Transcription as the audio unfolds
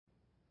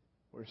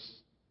We're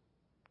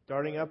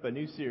starting up a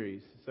new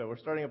series. So we're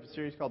starting up a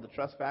series called The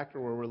Trust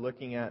Factor, where we're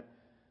looking at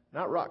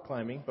not rock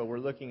climbing, but we're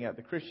looking at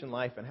the Christian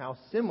life and how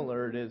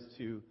similar it is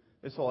to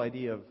this whole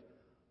idea of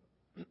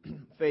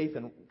faith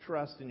and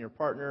trust in your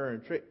partner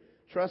and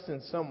trust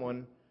in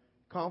someone,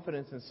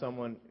 confidence in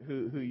someone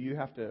who you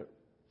have to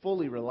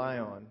fully rely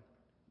on,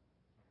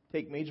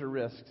 take major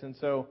risks. And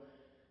so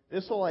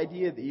this whole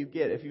idea that you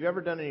get, if you've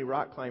ever done any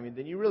rock climbing,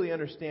 then you really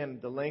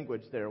understand the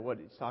language there, what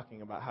it's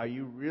talking about, how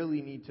you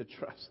really need to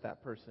trust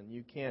that person.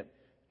 You can't,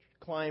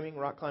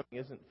 rock climbing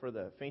isn't for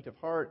the faint of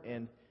heart.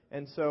 And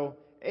so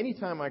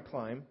anytime I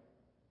climb,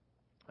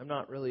 I'm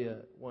not really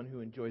one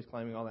who enjoys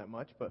climbing all that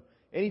much, but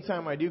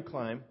anytime I do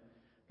climb,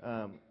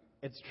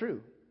 it's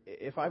true.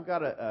 If I've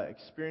got an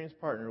experienced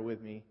partner with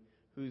me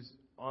who's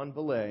on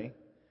belay,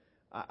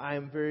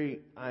 I'm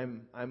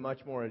much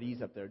more at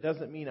ease up there. It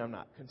doesn't mean I'm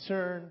not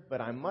concerned,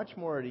 but I'm much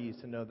more at ease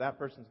to know that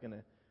person's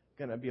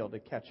gonna be able to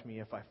catch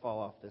me if I fall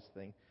off this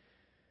thing.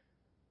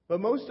 But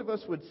most of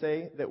us would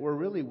say that we're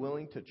really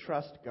willing to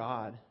trust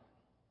God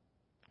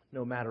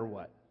no matter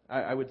what.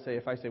 I would say,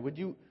 if I say,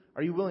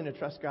 are you willing to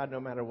trust God no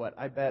matter what?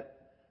 I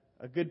bet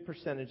a good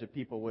percentage of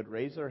people would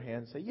raise their hand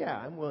and say, yeah,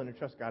 I'm willing to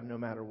trust God no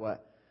matter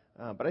what.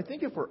 But I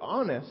think if we're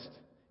honest,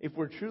 if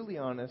we're truly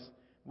honest,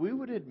 we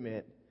would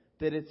admit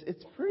that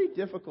it's pretty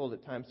difficult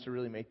at times to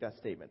really make that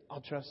statement.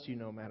 I'll trust you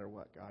no matter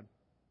what, God.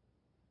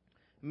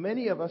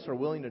 Many of us are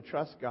willing to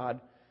trust God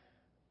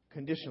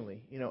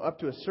conditionally. Up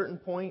to a certain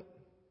point,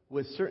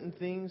 with certain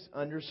things,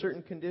 under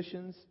certain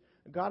conditions.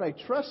 God, I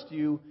trust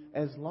you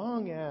as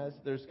long as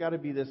there's got to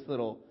be this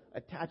little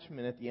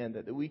attachment at the end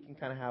that we can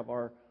kind of have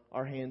our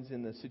hands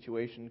in the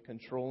situation,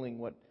 controlling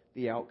what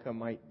the outcome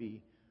might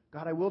be.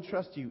 God, I will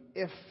trust you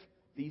if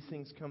these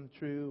things come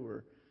true,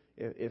 or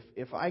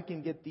if I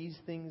can get these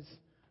things,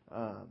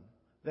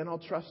 then I'll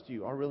trust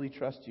you. I'll really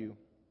trust you.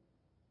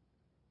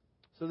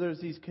 So there's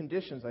these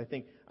conditions, I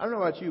think. I don't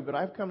know about you, but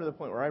I've come to the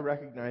point where I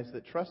recognize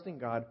that trusting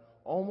God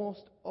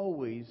almost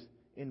always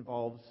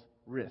involves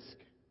risk.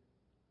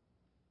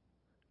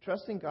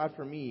 Trusting God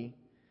for me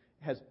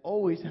has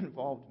always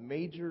involved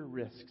major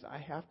risks. I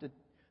have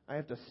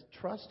to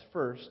trust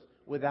first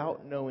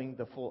without knowing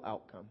the full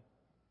outcome.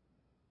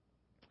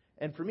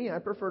 And for me, I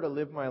prefer to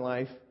live my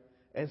life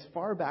as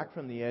far back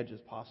from the edge as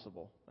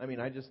possible. I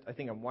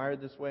think I'm wired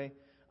this way.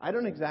 I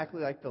don't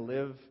exactly like to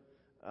live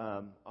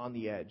on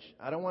the edge.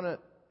 I don't want to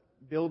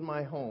build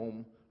my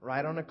home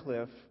right on a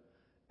cliff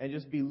and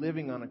just be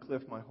living on a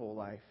cliff my whole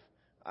life.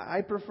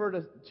 I prefer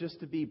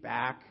to be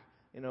back,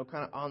 kind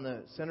of on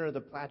the center of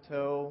the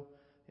plateau,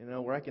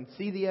 where I can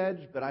see the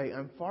edge, but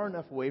I'm far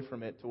enough away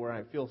from it to where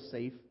I feel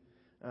safe.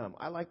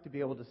 I like to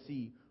be able to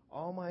see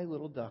all my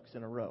little ducks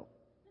in a row.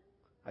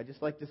 I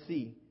just like to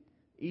see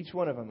each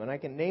one of them, and I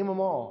can name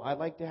them all. I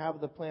like to have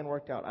the plan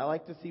worked out. I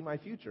like to see my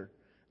future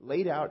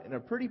laid out in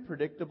a pretty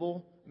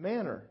predictable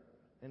manner,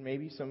 and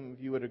maybe some of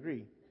you would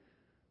agree.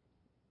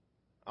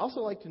 I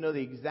also like to know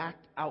the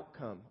exact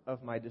outcome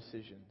of my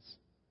decisions.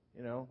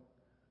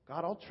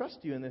 God, I'll trust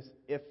you in this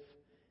if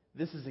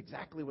this is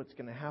exactly what's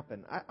going to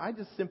happen. I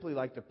just simply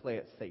like to play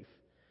it safe.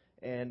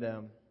 And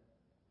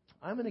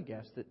I'm going to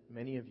guess that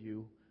many of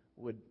you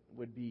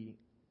would be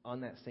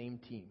on that same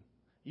team.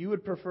 You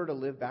would prefer to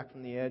live back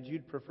from the edge.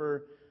 You'd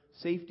prefer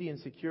safety and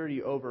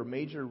security over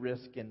major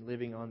risk and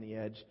living on the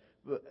edge.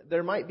 But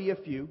there might be a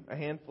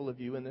handful of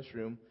you in this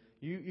room.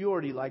 You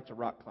already like to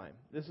rock climb.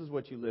 This is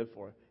what you live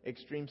for.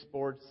 Extreme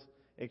sports,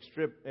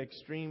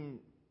 extreme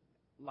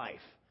life.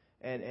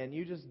 And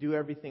you just do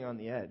everything on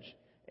the edge.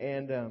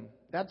 And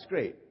that's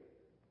great.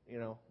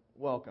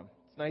 Welcome.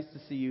 It's nice to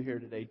see you here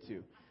today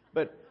too.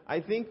 But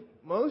I think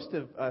most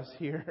of us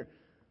here,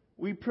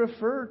 we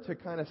prefer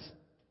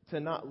to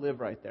not live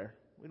right there.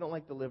 We don't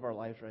like to live our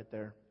lives right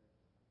there.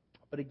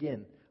 But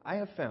again, I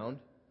have found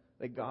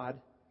that God,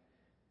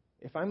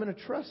 if I'm going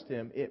to trust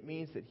Him, it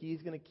means that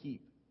He's going to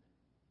keep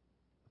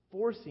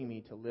forcing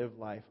me to live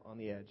life on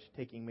the edge,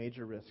 taking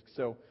major risks.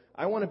 So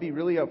I want to be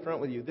really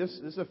upfront with you. This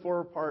is a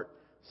 4-part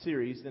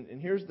series,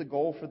 and here's the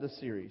goal for the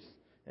series.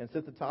 And it's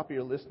at the top of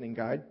your listening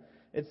guide.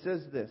 It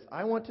says this: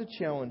 I want to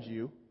challenge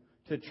you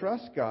to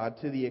trust God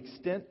to the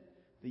extent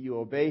that you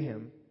obey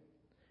Him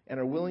and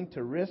are willing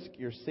to risk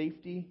your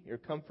safety, your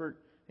comfort,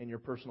 and your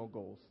personal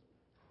goals.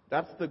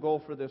 That's the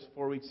goal for this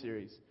 4-week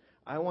series.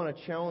 I want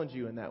to challenge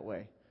you in that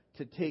way,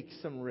 to take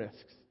some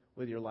risks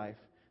with your life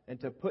and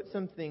to put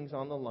some things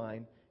on the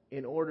line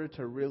in order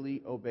to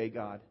really obey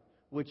God,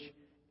 which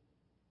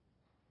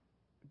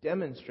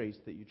demonstrates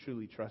that you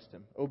truly trust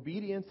Him.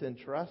 Obedience and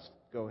trust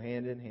go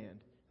hand in hand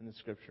in the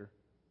Scripture.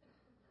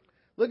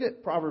 Look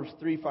at Proverbs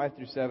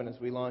 3:5-7 as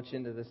we launch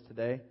into this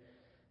today.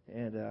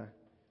 And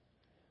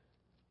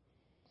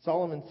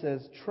Solomon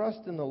says,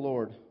 trust in the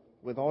Lord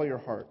with all your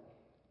heart.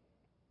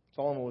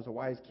 Solomon was a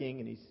wise king,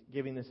 and he's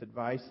giving this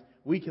advice.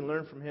 We can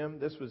learn from him.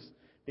 This was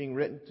being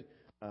written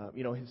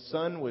his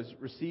son was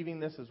receiving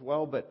this as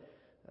well, but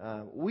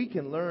we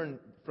can learn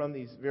from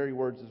these very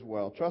words as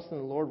well. Trust in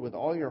the Lord with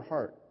all your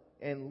heart,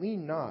 and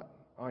lean not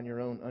on your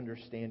own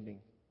understanding.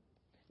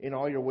 In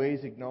all your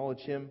ways acknowledge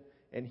Him,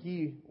 and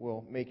He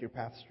will make your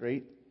path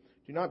straight.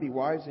 Do not be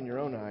wise in your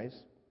own eyes.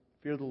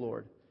 Fear the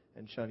Lord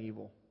and shun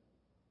evil.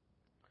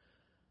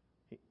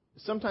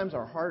 Sometimes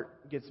our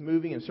heart gets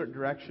moving in a certain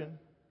direction,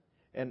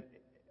 and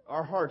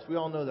our hearts, we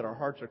all know that our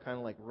hearts are kind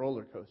of like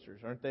roller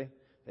coasters, aren't they?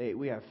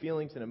 We have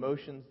feelings and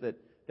emotions that,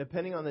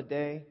 depending on the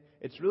day,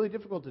 it's really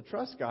difficult to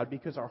trust God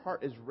because our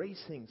heart is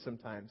racing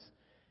sometimes.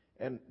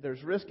 And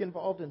there's risk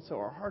involved, and so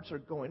our hearts are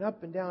going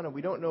up and down, and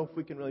we don't know if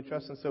we can really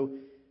trust. And so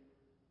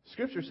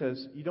Scripture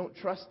says you don't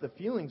trust the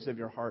feelings of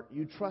your heart,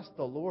 you trust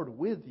the Lord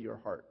with your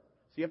heart.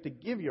 So you have to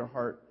give your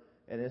heart,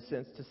 in a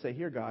sense, to say,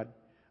 here, God,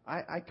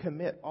 I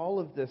commit all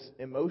of this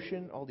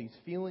emotion, all these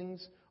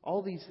feelings,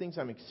 all these things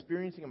I'm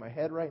experiencing in my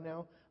head right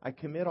now. I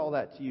commit all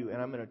that to you,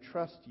 and I'm going to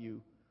trust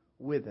you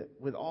with it,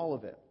 with all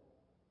of it.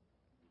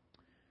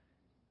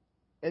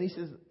 And he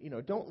says,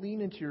 don't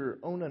lean into your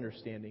own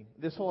understanding.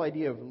 This whole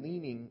idea of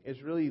leaning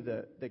is really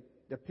the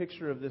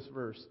picture of this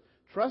verse.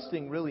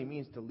 Trusting really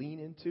means to lean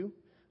into,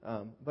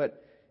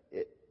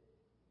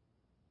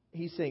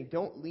 he's saying,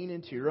 don't lean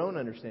into your own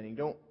understanding.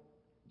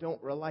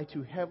 Don't rely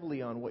too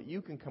heavily on what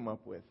you can come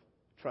up with.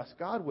 Trust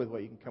God with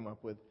what you can come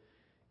up with.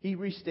 He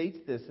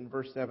restates this in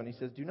verse 7. He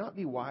says, do not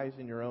be wise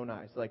in your own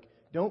eyes. Like,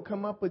 don't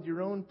come up with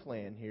your own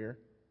plan here.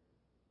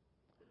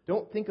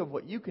 Don't think of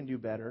what you can do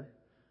better,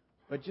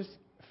 but just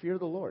fear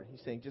the Lord.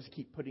 He's saying, just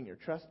keep putting your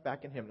trust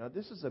back in Him. Now,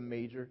 this is a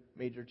major,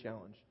 major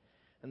challenge.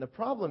 And the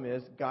problem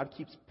is, God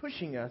keeps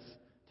pushing us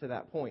to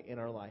that point in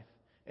our life.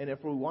 And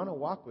if we want to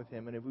walk with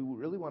Him, and if we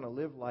really want to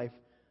live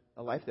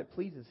a life that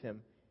pleases Him,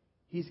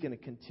 He's going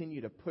to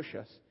continue to push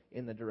us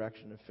in the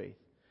direction of faith.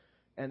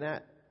 And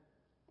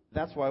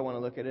that's why I want to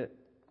look at it.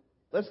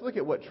 Let's look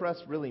at what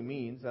trust really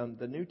means.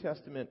 The New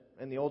Testament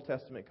and the Old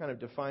Testament kind of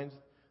defines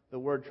the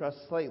word trust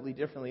slightly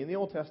differently. In the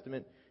Old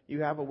Testament,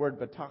 you have a word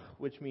batach,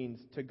 which means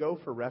to go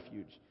for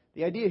refuge.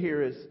 The idea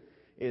here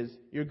is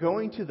you're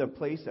going to the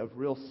place of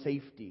real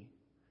safety.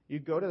 You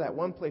go to that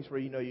one place where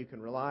you know you can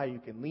rely, you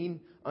can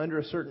lean under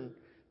a certain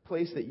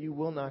place that you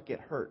will not get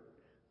hurt.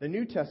 The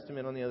New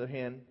Testament, on the other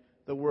hand,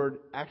 the word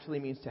actually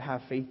means to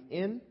have faith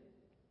in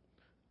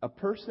a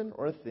person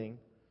or a thing,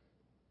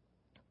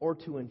 or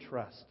to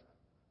entrust.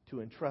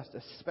 To entrust,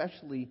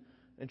 especially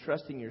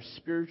entrusting your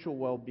spiritual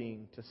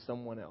well-being to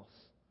someone else.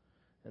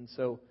 And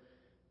so,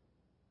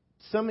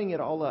 summing it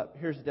all up,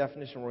 here's the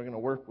definition we're going to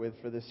work with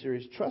for this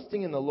series.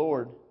 Trusting in the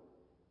Lord,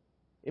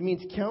 it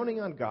means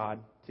counting on God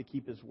to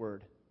keep His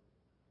word.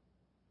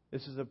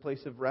 This is a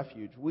place of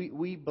refuge.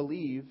 We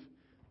believe,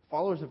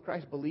 followers of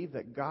Christ believe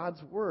that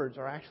God's words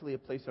are actually a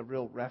place of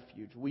real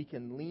refuge. We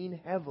can lean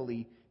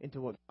heavily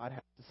into what God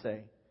has to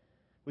say.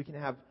 We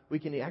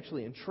can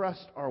actually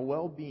entrust our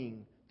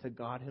well-being to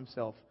God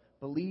Himself,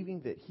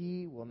 believing that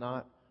He will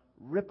not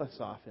rip us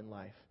off in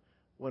life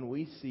when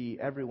we see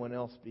everyone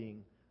else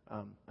being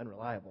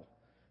unreliable.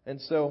 And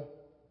so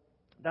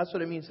that's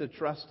what it means to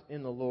trust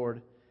in the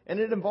Lord. And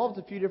it involves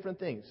a few different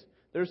things.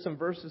 There's some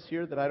verses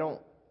here that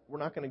we're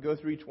not going to go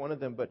through each one of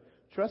them, but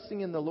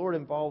trusting in the Lord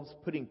involves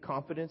putting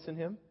confidence in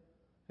Him.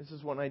 This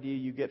is one idea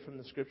you get from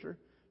the Scripture.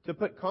 To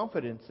put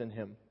confidence in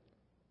Him.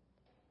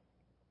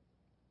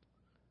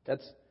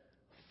 That's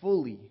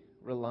fully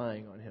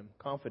relying on Him.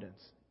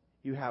 Confidence.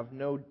 You have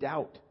no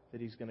doubt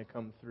that He's going to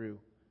come through.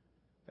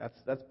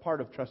 That's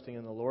part of trusting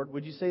in the Lord.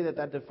 Would you say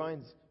that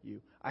defines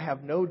you? I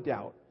have no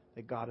doubt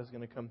that God is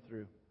going to come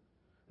through.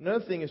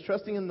 Another thing is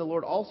trusting in the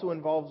Lord also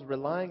involves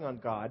relying on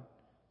God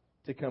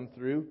to come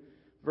through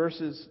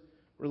versus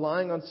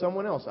relying on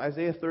someone else.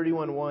 Isaiah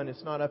 31:1,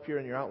 it's not up here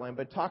in your outline,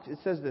 but it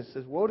says this, it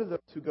says, woe to those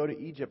who go to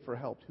Egypt for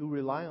help, who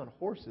rely on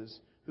horses,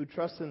 who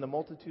trust in the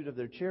multitude of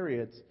their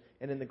chariots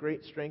and in the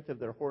great strength of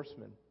their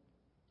horsemen,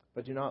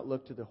 but do not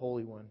look to the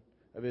Holy One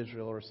of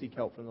Israel or seek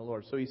help from the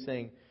Lord. So he's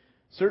saying,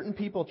 certain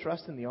people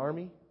trust in the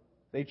army,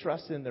 they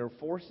trust in their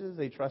forces,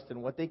 they trust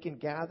in what they can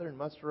gather and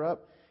muster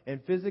up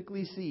and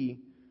physically see,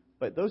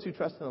 but those who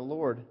trust in the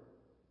Lord,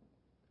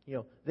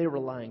 they're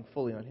relying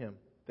fully on Him.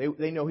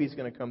 They know He's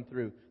going to come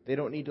through. They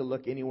don't need to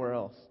look anywhere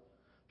else.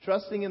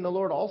 Trusting in the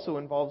Lord also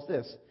involves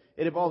this.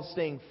 It involves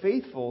staying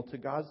faithful to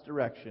God's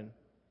direction,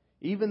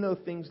 even though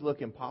things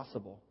look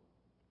impossible.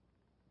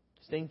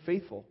 Staying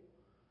faithful.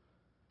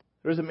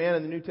 There was a man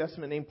in the New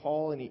Testament named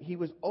Paul, and he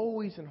was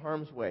always in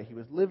harm's way. He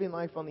was living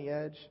life on the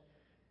edge.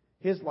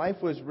 His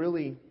life was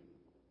really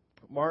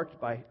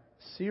marked by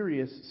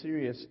serious,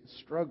 serious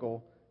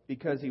struggle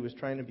because he was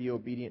trying to be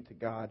obedient to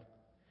God.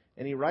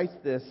 And he writes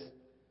this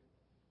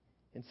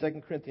in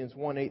 2 Corinthians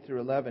 1:8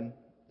 through 11.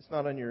 It's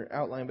not on your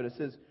outline, but it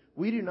says,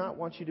 we do not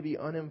want you to be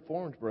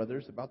uninformed,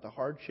 brothers, about the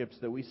hardships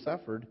that we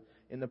suffered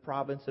in the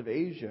province of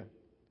Asia.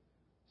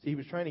 See, he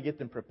was trying to get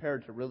them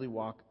prepared to really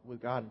walk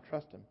with God and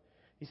trust Him.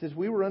 He says,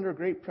 we were under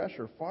great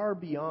pressure, far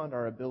beyond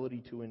our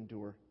ability to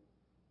endure.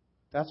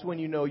 That's when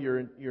you know you're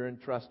in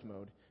trust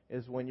mode,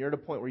 is when you're at a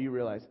point where you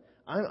realize,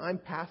 I'm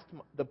past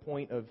the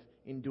point of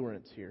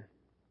endurance here.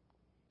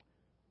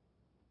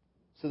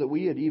 So that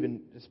we had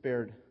even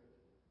despaired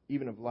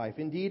even of life.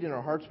 Indeed, in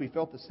our hearts we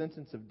felt the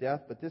sentence of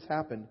death, but this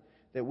happened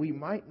that we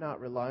might not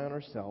rely on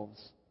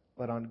ourselves,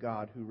 but on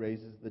God who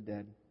raises the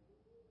dead.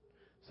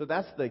 So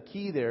that's the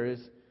key there is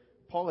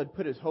Paul had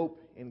put his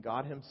hope in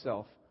God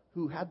himself,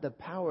 who had the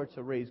power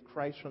to raise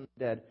Christ from the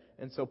dead.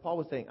 And so Paul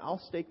was saying,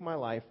 I'll stake my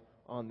life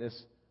on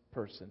this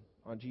person,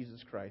 on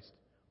Jesus Christ.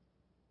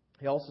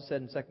 He also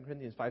said in 2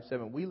 Corinthians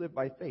 5:7, we live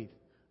by faith,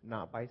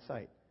 not by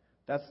sight.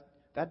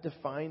 That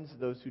defines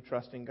those who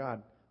trust in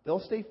God. They'll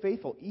stay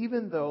faithful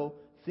even though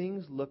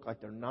things look like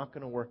they're not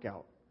going to work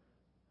out.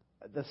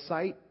 The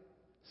sight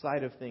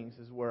side of things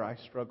is where I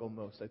struggle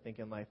most, I think,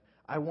 in life.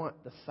 I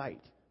want the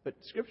sight. But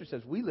Scripture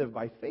says we live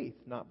by faith,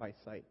 not by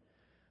sight.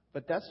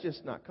 But that's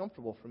just not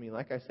comfortable for me.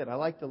 Like I said, I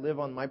like to live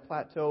on my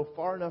plateau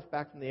far enough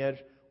back from the edge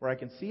where I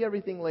can see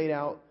everything laid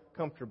out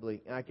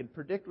comfortably and I can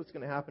predict what's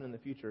going to happen in the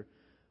future.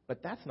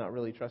 But that's not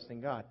really trusting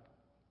God.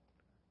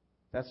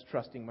 That's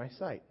trusting my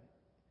sight.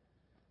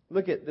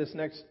 Look at this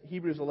next,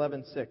 Hebrews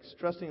 11:6.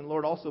 Trusting in the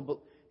Lord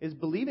also is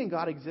believing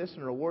God exists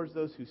and rewards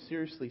those who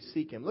seriously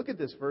seek Him. Look at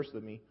this verse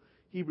with me,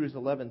 Hebrews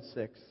 11:6.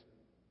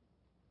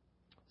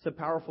 It's a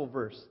powerful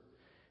verse.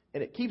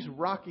 And it keeps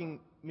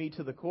rocking me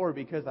to the core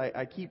because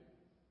I keep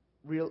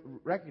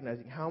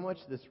recognizing how much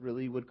this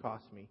really would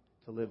cost me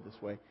to live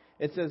this way.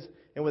 It says,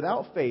 and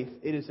without faith,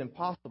 it is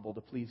impossible to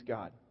please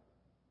God.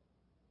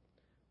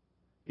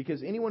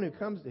 Because anyone who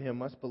comes to Him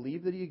must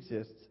believe that He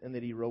exists and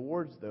that He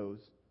rewards those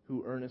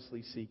who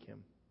earnestly seek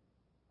Him.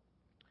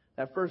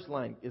 That first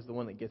line is the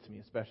one that gets me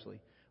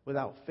especially.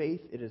 Without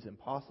faith, it is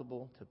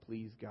impossible to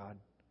please God.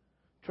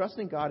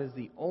 Trusting God is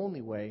the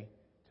only way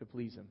to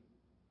please Him.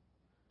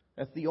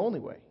 That's the only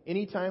way.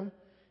 Anytime,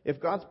 if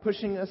God's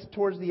pushing us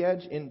towards the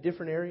edge in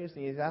different areas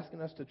and He's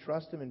asking us to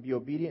trust Him and be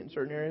obedient in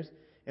certain areas,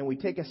 and we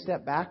take a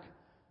step back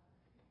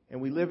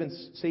and we live in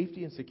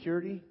safety and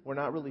security, we're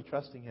not really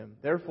trusting Him.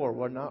 Therefore,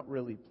 we're not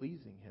really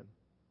pleasing Him.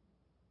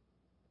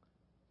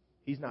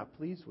 He's not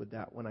pleased with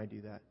that when I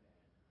do that.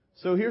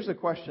 So here's a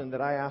question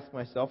that I ask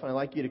myself, and I'd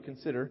like you to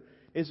consider,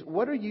 is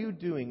what are you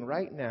doing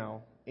right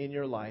now in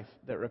your life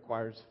that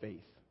requires faith?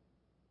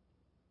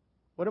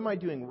 What am I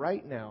doing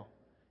right now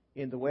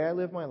in the way I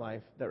live my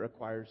life that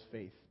requires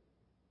faith?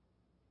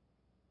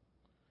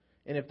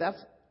 And if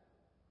that's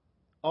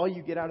all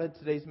you get out of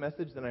today's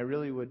message, then I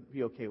really would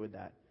be okay with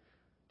that.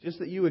 Just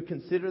that you would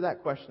consider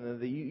that question and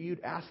that you'd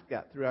ask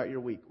that throughout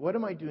your week. What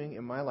am I doing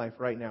in my life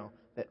right now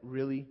that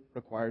really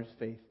requires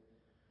faith?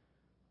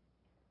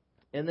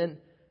 And then,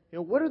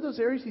 what are those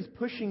areas He's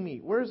pushing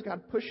me? Where is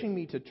God pushing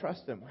me to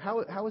trust Him?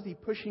 How is He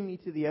pushing me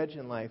to the edge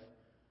in life?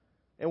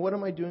 And what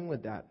am I doing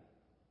with that?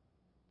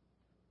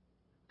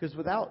 Because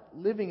without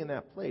living in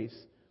that place,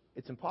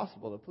 it's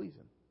impossible to please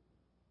Him.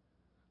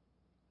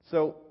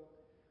 So,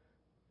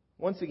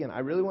 once again, I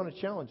really want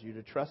to challenge you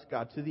to trust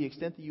God to the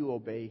extent that you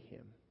obey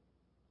Him.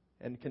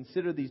 And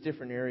consider these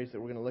different areas that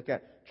we're going to look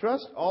at.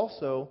 Trust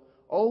also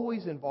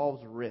always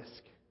involves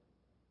risk.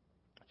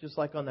 Just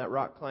like on that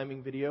rock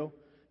climbing video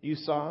you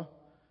saw,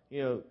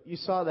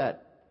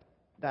 that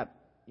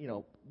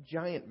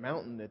giant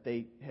mountain that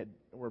they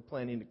were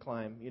planning to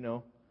climb,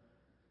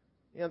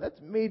 that's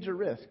major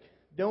risk.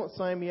 Don't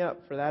sign me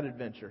up for that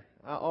adventure.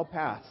 I'll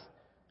pass.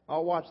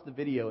 I'll watch the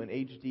video in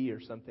HD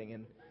or something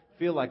and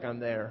feel like I'm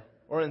there.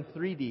 Or in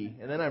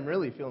 3D, and then I'm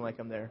really feeling like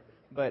I'm there.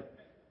 But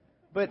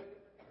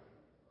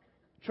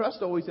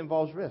trust always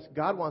involves risk.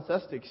 God wants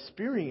us to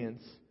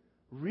experience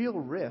real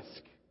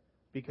risk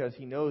because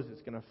He knows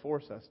it's going to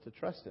force us to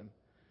trust Him.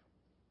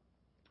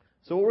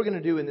 So what we're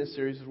going to do in this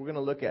series is we're going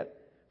to look at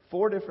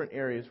 4 different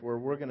areas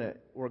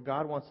where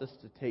God wants us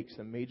to take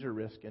some major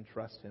risk and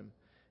trust Him.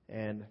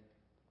 And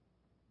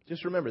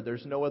just remember,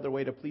 there's no other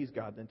way to please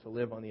God than to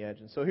live on the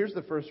edge. And so here's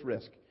the first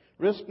risk.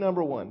 Risk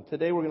number 1.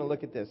 Today we're going to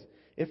look at this.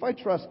 If I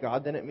trust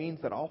God, then it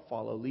means that I'll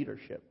follow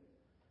leadership.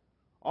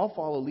 I'll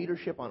follow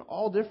leadership on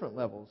all different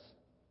levels.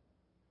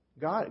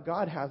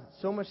 God has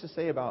so much to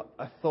say about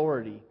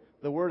authority.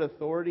 The word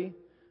authority,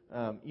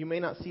 you may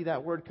not see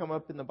that word come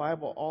up in the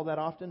Bible all that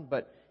often,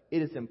 but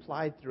it is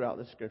implied throughout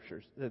the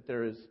Scriptures that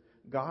there is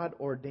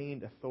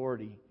God-ordained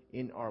authority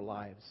in our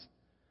lives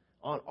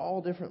on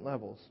all different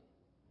levels.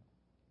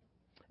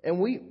 And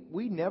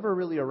we never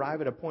really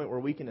arrive at a point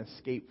where we can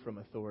escape from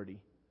authority.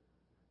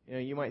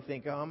 You might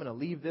think, I'm going to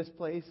leave this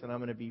place and I'm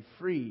going to be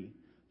free,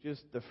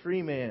 just the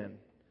free man.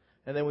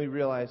 And then we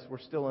realize we're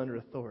still under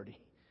authority.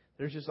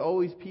 There's just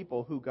always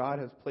people who God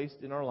has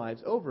placed in our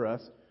lives over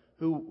us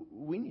who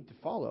we need to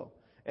follow.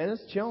 And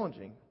it's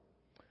challenging.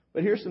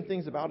 But here's some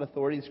things about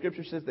authority. The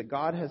Scripture says that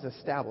God has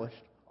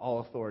established all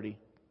authority.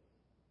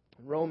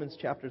 Romans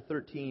chapter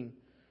 13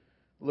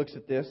 looks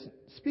at this.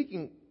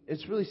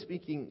 It's really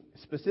speaking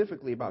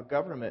specifically about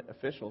government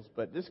officials,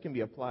 but this can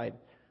be applied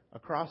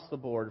across the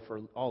board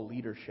for all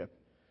leadership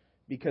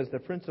because the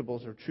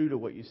principles are true to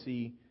what you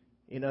see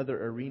in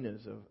other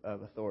arenas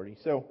of authority.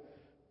 So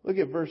look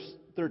at verse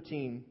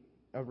 13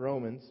 of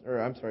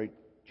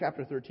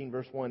chapter 13,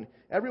 verse 1.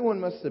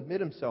 Everyone must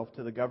submit himself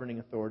to the governing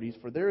authorities,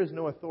 for there is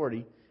no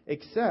authority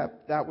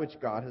except that which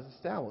God has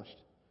established.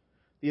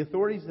 The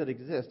authorities that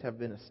exist have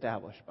been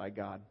established by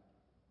God.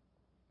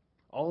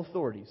 All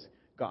authorities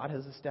God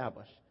has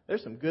established.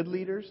 There's some good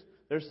leaders,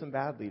 there's some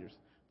bad leaders,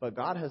 but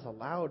God has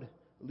allowed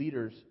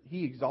leaders,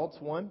 He exalts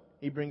one,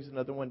 He brings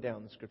another one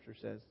down, the Scripture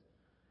says.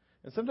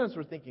 And sometimes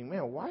we're thinking,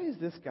 man, why is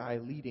this guy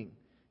leading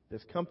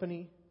this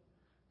company,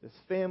 this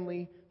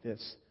family,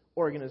 this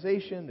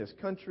organization, this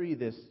country,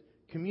 this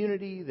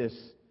community, this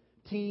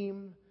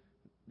team,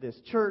 this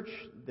church,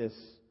 this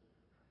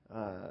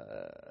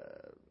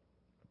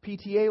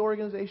PTA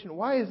organization?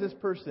 Why is this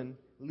person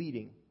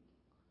leading?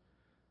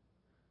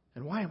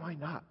 And why am I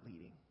not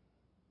leading?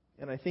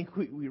 And I think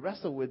we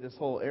wrestle with this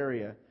whole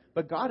area.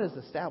 But God has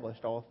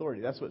established all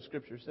authority. That's what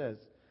Scripture says.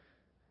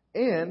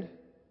 And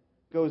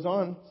goes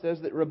on,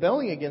 says that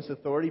rebelling against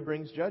authority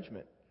brings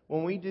judgment.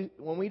 When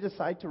we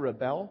decide to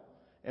rebel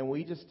and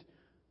we just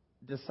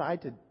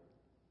decide to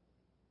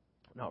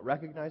not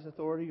recognize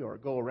authority or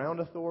go around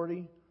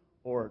authority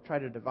or try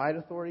to divide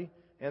authority,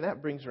 and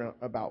that brings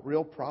about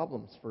real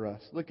problems for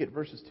us. Look at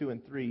verses 2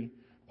 and 3.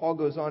 Paul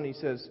goes on, he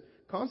says,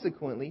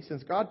 consequently,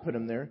 since God put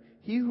him there,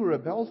 he who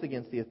rebels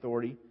against the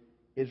authority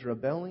is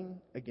rebelling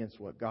against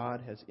what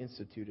God has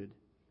instituted.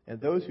 And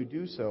those who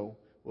do so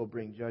will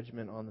bring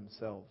judgment on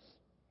themselves.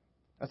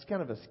 That's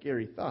kind of a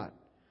scary thought,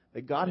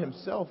 that God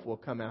Himself will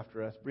come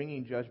after us,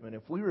 bringing judgment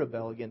if we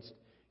rebel against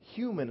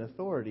human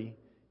authority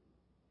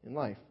in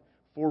life.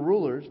 For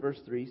rulers, verse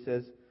 3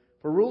 says,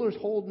 for rulers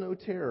hold no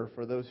terror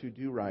for those who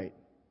do right,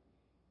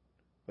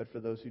 but for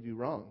those who do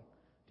wrong.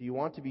 Do you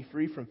want to be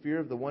free from fear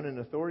of the one in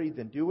authority?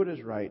 Then do what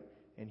is right,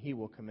 and he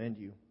will commend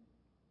you.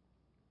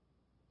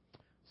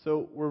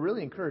 So we're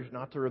really encouraged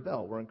not to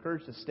rebel. We're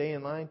encouraged to stay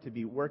in line, to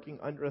be working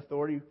under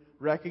authority,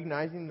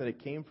 recognizing that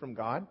it came from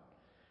God.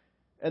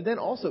 And then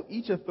also,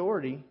 each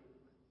authority,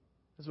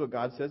 this is what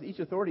God says, each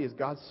authority is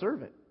God's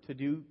servant to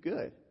do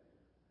good.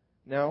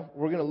 Now,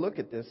 we're going to look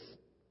at this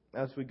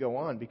as we go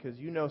on, because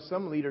you know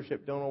some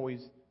leadership don't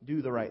always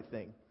do the right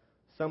thing.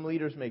 Some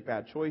leaders make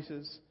bad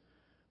choices.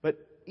 But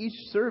each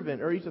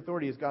servant, or each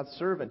authority, is God's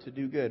servant to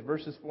do good.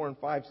 Verses 4 and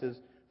 5 says,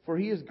 for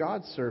He is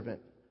God's servant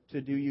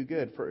to do you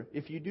good. For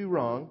if you do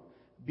wrong,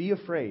 be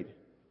afraid.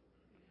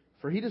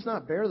 For He does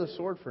not bear the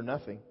sword for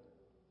nothing.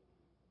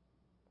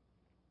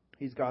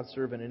 He's God's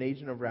servant, an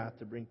agent of wrath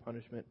to bring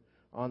punishment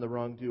on the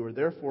wrongdoer.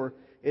 Therefore,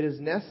 it is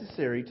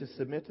necessary to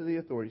submit to the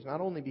authorities, not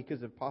only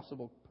because of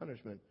possible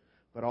punishment,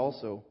 but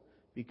also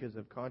because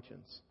of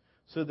conscience.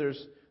 So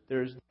there's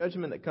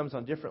judgment that comes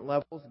on different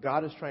levels.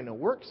 God is trying to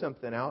work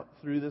something out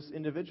through this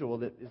individual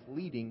that is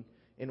leading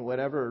in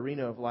whatever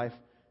arena of life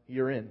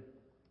you're in.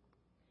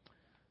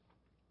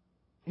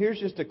 Here's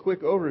just a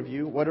quick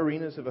overview. What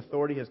arenas of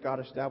authority has God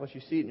established?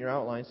 You see it in your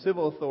outline.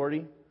 Civil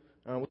authority.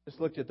 We just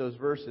looked at those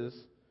verses.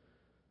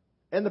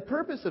 And the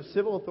purpose of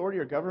civil authority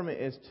or government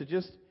is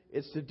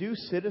to do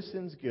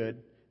citizens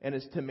good, and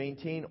it's to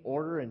maintain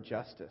order and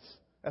justice.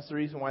 That's the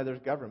reason why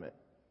there's government.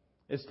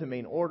 It's to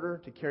maintain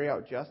order, to carry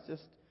out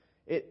justice.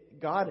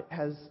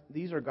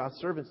 These are God's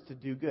servants to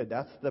do good.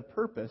 That's the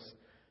purpose.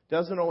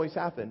 Doesn't always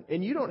happen.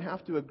 And you don't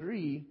have to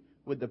agree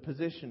with the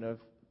position of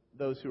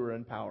those who are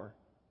in power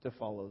to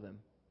follow them.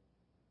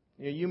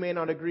 You may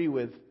not agree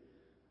with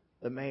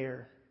the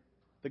mayor,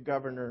 the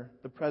governor,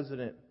 the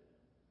president,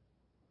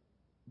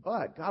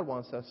 but God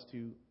wants us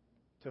to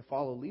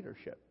follow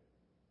leadership.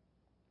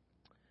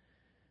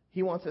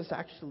 He wants us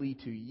actually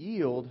to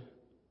yield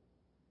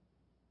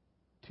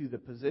to the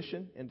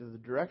position and to the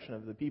direction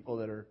of the people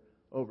that are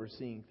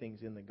overseeing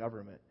things in the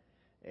government.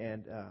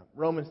 And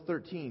Romans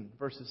 13,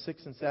 verses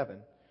 6 and 7,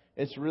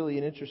 it's really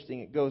interesting.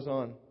 It goes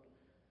on.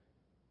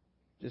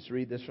 Just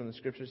read this from the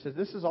Scripture. It says,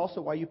 this is also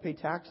why you pay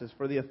taxes,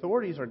 for the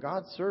authorities are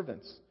God's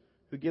servants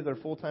who give their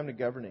full time to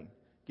governing.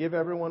 Give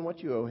everyone what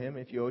you owe him.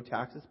 If you owe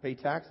taxes, pay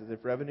taxes.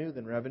 If revenue,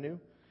 then revenue.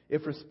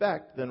 If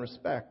respect, then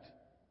respect.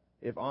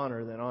 If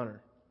honor, then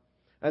honor.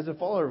 As a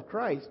follower of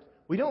Christ,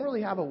 we don't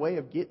really have a way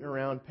of getting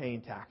around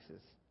paying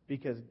taxes,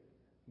 because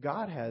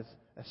God has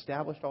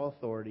established all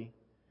authority,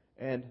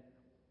 and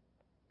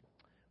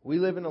we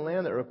live in a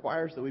land that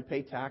requires that we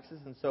pay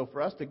taxes. And so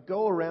for us to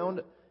go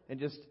around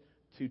and just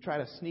to try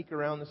to sneak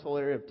around this whole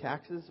area of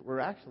taxes,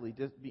 we're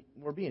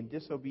being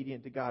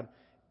disobedient to God.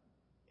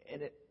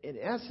 And in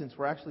essence,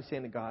 we're actually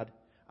saying to God,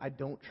 I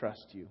don't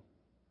trust you.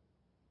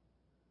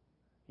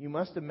 You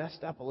must have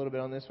messed up a little bit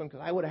on this one,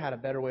 because I would have had a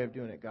better way of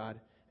doing it, God.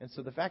 And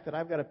so the fact that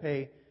I've got to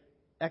pay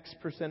X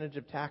percentage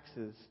of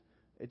taxes,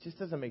 it just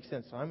doesn't make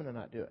sense, so I'm going to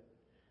not do it.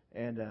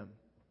 And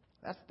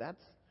that's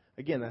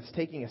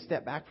taking a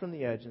step back from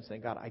the edge and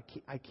saying, God,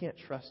 I can't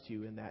trust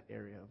you in that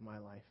area of my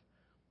life.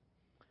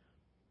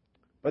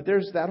 But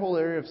there's that whole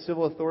area of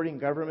civil authority and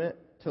government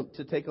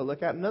to take a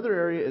look at. Another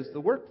area is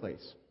the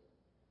workplace.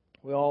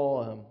 We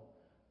all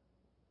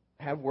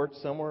have worked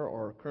somewhere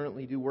or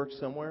currently do work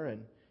somewhere.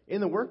 And in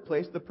the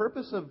workplace, the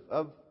purpose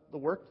of the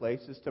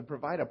workplace is to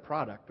provide a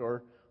product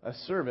or a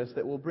service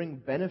that will bring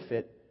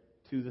benefit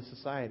to the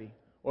society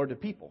or to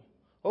people.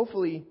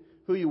 Hopefully,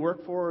 who you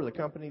work for or the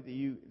company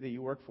that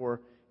you work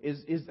for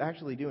is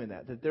actually doing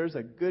that. That there's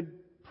a good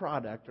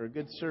product or a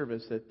good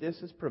service that this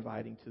is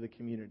providing to the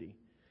community.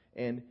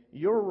 And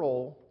your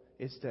role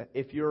is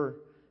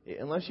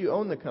unless you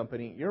own the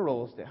company, your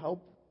role is to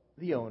help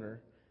the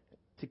owner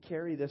to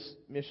carry this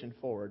mission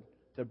forward,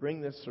 to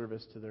bring this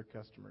service to their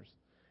customers.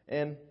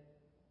 And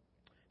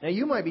now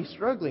you might be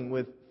struggling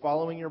with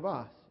following your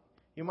boss.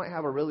 You might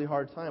have a really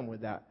hard time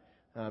with that.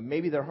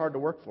 Maybe they're hard to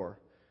work for.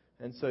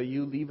 And so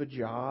you leave a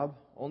job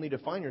only to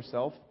find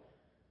yourself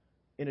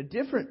in a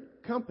different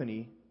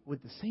company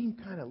with the same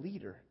kind of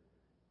leader.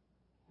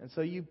 And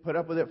so you put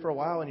up with it for a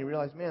while and you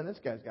realize, man, this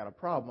guy's got a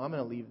problem. I'm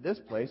going to leave this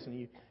place.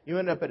 And you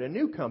end up at a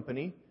new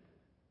company,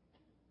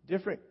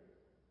 different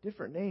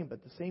name,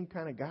 but the same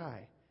kind of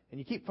guy. And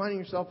you keep finding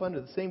yourself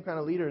under the same kind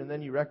of leader, and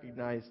then you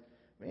recognize,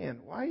 man,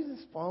 why is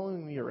this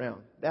following me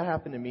around? That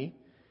happened to me.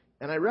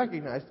 And I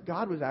recognized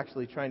God was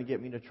actually trying to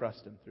get me to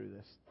trust Him through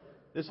this.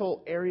 This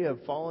whole area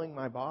of following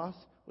my boss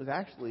was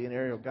actually an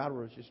area of God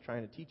where He was just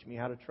trying to teach me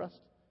how to trust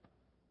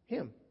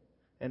Him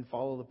and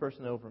follow the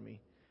person over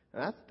me.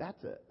 And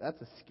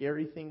that's a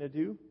scary thing to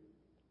do.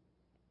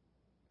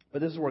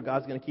 But this is where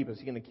God's going to keep us.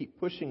 He's going to keep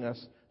pushing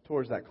us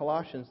towards that.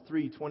 Colossians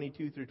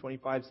 3:22 through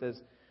 25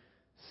 says,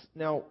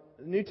 now,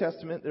 the New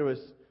Testament,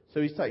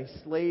 he's talking,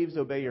 slaves,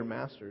 obey your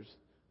masters.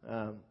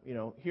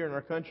 Here in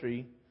our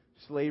country,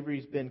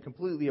 slavery's been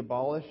completely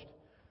abolished.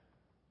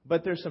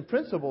 But there's some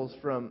principles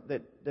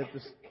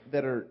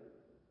that are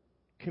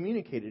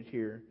communicated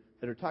here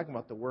that are talking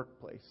about the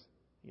workplace,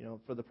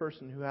 for the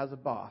person who has a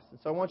boss. And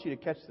so I want you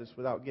to catch this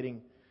without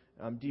getting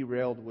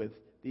derailed with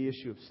the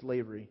issue of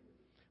slavery.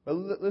 But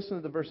listen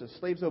to the verses.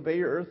 Slaves, obey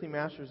your earthly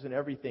masters in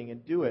everything,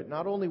 and do it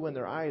not only when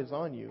their eye is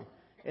on you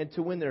and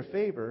to win their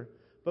favor,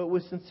 but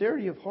with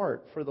sincerity of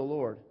heart for the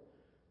Lord.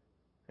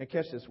 And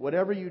catch this.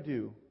 Whatever you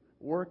do,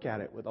 work at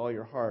it with all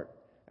your heart,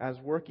 as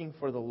working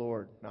for the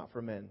Lord, not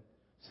for men,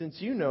 since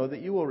you know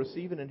that you will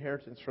receive an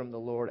inheritance from the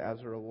Lord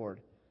as a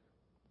reward.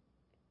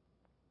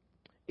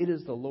 It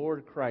is the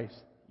Lord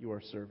Christ you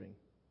are serving.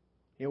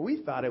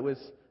 We thought it was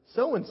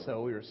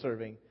so-and-so we were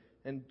serving.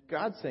 And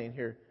God's saying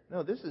here,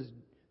 no, this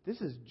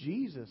is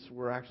Jesus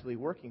we're actually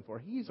working for.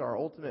 He's our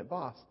ultimate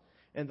boss.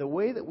 And the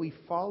way that we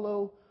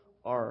follow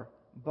our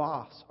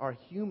boss, our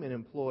human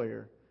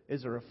employer,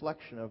 is a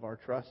reflection of our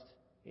trust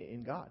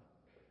in God.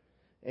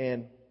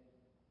 And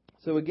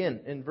so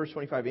again, in verse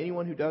 25,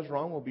 anyone who does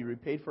wrong will be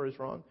repaid for his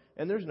wrong.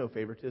 And there's no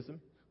favoritism.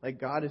 Like,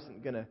 God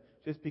isn't going to,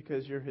 just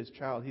because you're His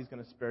child, He's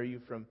going to spare you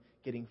from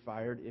getting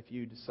fired if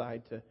you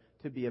decide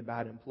to be a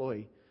bad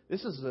employee.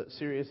 This is a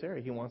serious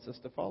area He wants us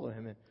to follow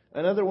Him in.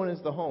 Another one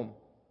is the home.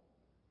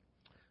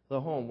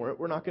 The home.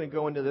 We're not going to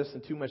go into this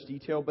in too much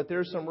detail, but there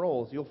are some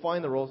roles. You'll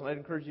find the roles, and I'd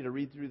encourage you to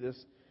read through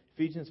this.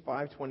 Ephesians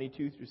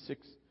 5:22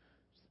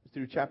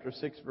 through chapter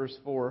 6, verse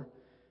 4,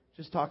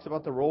 just talks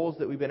about the roles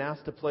that we've been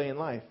asked to play in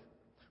life.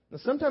 Now,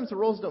 sometimes the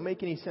roles don't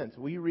make any sense.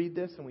 We read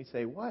this and we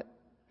say, "What?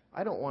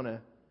 I don't want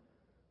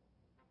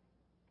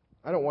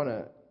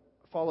to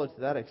follow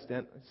to that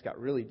extent." I just got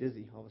really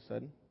dizzy all of a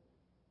sudden.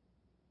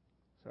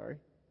 Sorry.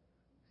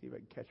 See if I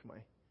can catch my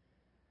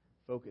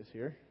focus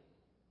here.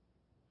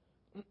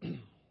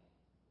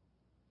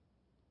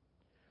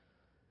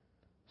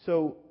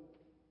 So,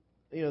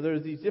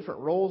 there's these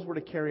different roles we're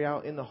to carry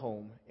out in the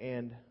home.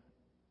 And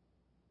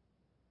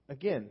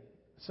again,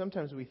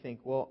 sometimes we think,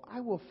 well, I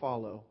will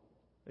follow.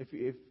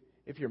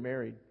 If you're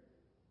married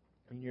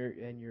and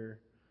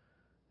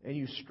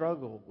you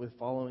struggle with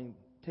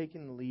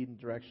taking the lead and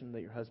direction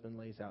that your husband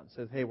lays out and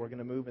says, hey, we're going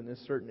to move in this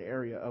certain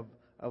area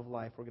of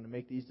life. We're going to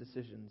make these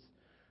decisions.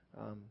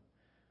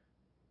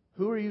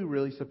 Who are you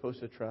really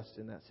supposed to trust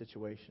in that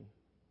situation?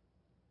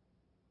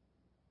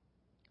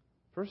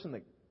 The person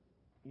that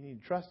you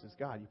need to trust is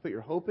God. You put your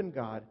hope in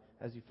God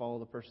as you follow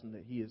the person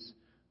that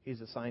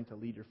He's assigned to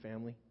lead your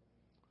family.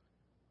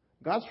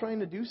 God's trying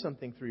to do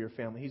something through your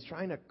family. He's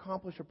trying to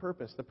accomplish a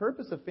purpose. The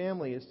purpose of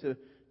family is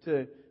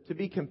to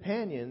be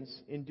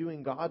companions in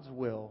doing God's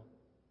will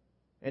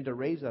and to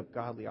raise up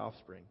godly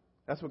offspring.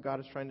 That's what God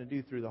is trying to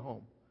do through the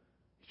home.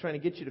 He's trying to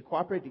get you to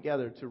cooperate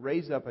together to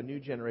raise up a new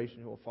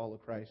generation who will follow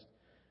Christ.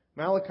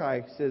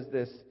 Malachi says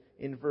this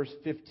in verse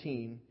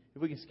 15.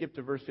 If we can skip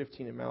to verse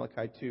 15 in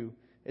Malachi 2.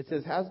 It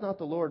says, has not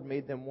the Lord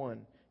made them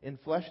one? In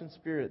flesh and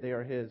spirit they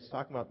are His.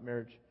 Talking about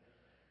marriage.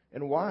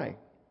 And why?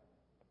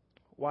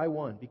 Why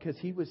one? Because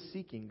He was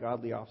seeking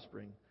godly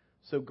offspring.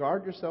 So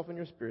guard yourself in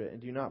your spirit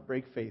and do not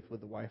break faith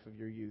with the wife of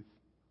your youth.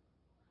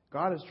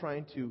 God is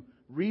trying to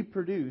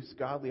reproduce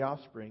godly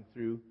offspring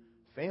through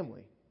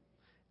family.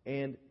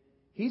 And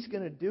He's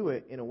going to do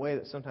it in a way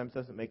that sometimes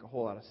doesn't make a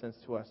whole lot of sense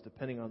to us,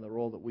 depending on the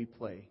role that we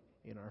play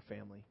in our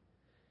family.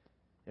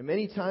 And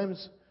many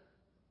times,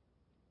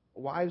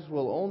 wives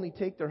will only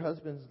take their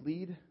husband's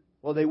lead.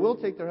 Well, they will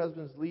take their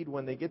husband's lead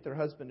when they get their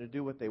husband to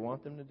do what they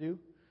want them to do.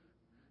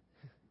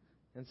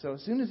 And so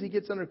as soon as he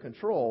gets under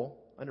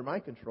my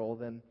control,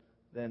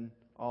 then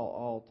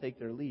I'll take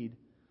their lead.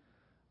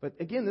 But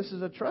again, this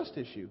is a trust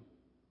issue.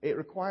 It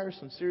requires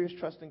some serious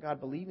trust in God,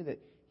 believing that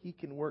He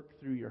can work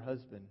through your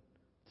husband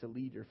to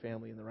lead your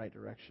family in the right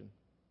direction.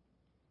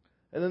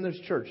 And then there's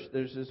church.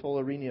 There's this whole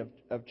arena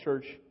of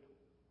church.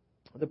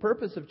 The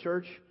purpose of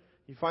church,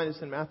 you find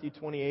this in Matthew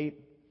 28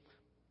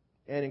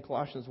 and in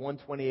Colossians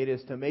 1:28,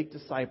 is to make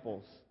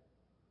disciples.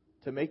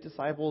 To make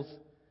disciples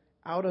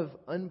out of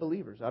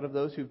unbelievers, out of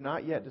those who've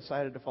not yet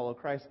decided to follow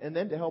Christ, and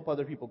then to help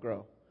other people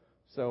grow.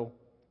 So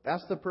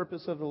That's the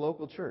purpose of the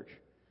local church.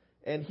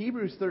 And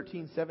Hebrews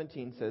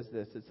 13:17 says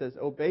this. It says,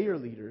 "Obey your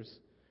leaders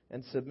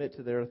and submit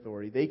to their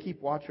authority. They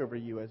keep watch over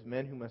you as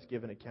men who must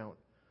give an account.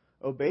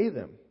 Obey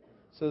them,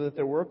 so that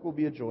their work will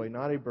be a joy,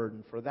 not a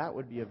burden, for that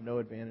would be of no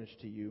advantage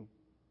to you."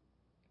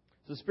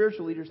 So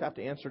spiritual leaders have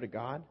to answer to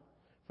God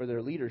for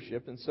their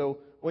leadership. And so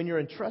when you're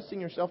entrusting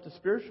yourself to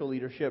spiritual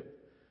leadership,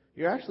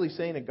 you're actually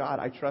saying to God,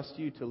 I trust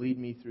you to lead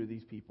me through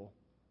these people,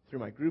 through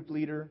my group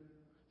leader,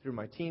 through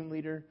my team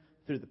leader,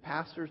 through the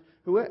pastors.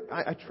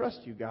 I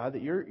trust you, God,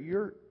 that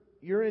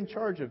you're in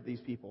charge of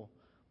these people.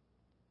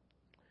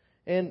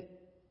 And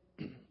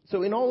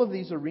so in all of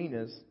these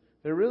arenas,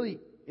 there really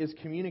is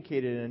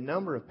communicated in a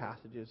number of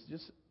passages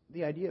just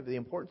the idea of the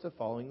importance of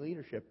following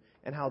leadership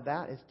and how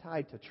that is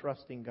tied to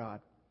trusting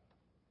God.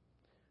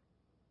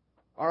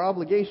 Our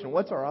obligation,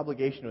 what's our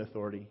obligation to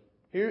authority?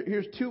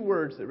 Here's two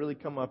words that really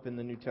come up in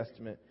the New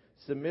Testament: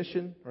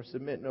 submission, or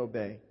submit and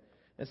obey.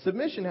 And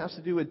submission has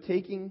to do with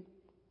taking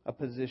a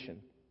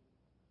position.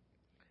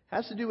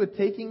 Has to do with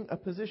taking a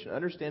position,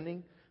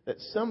 understanding that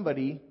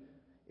somebody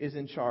is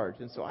in charge.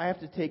 And so I have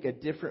to take a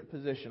different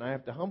position. I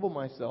have to humble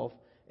myself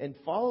and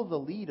follow the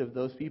lead of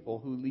those people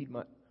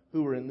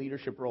who are in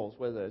leadership roles,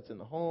 whether it's in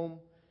the home,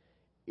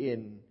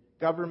 in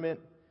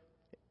government,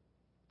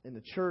 in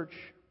the church,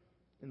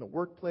 in the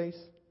workplace.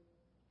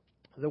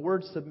 The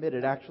word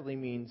submitted actually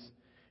means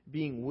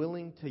being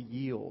willing to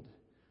yield.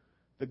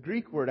 The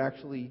Greek word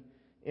actually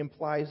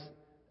implies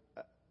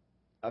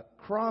a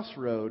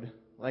crossroad,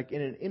 like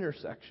in an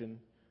intersection,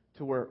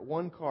 to where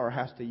one car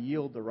has to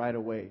yield the right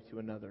of way to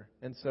another.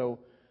 And so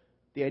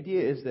the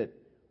idea is that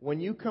when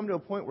you come to a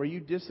point where you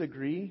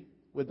disagree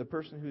with the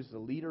person who's the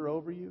leader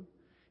over you,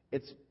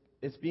 it's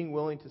being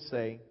willing to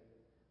say,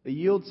 the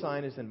yield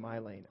sign is in my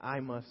lane. I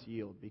must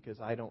yield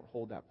because I don't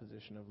hold that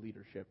position of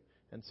leadership.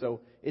 And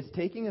so it's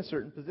taking a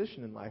certain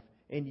position in life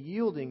and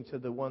yielding to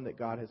the one that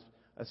God has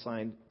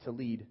assigned to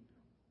lead.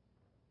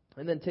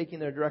 And then taking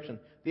their direction.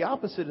 The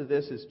opposite of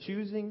this is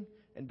choosing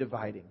and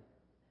dividing.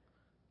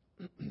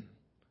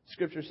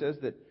 Scripture says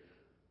that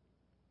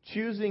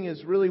choosing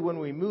is really when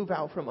we move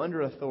out from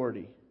under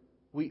authority.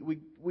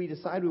 We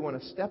decide we want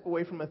to step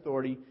away from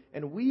authority,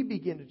 and we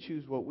begin to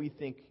choose what we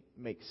think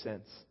makes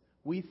sense.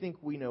 We think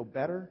we know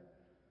better,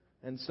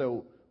 and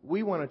so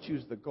we want to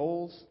choose the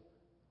goals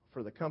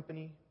for the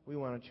company. We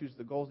want to choose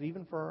the goals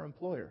even for our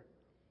employer.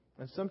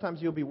 And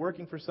sometimes you'll be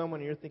working for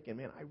someone and you're thinking,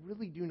 man, I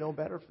really do know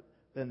better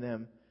than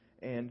them,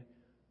 and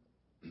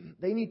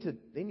they need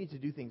to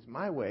do things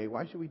my way.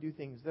 Why should we do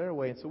things their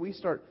way? And so we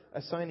start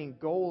assigning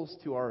goals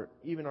to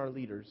even our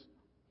leaders.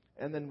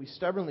 And then we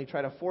stubbornly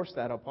try to force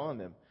that upon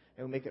them.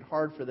 And we make it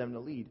hard for them to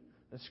lead.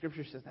 The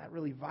Scripture says that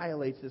really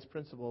violates this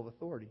principle of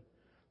authority.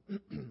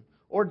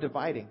 Or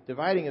dividing.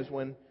 Dividing is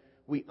when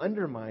we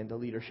undermine the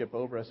leadership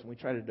over us and we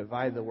try to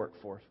divide the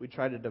workforce. We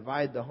try to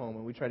divide the home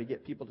and we try to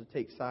get people to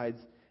take sides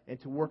and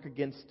to work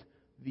against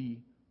the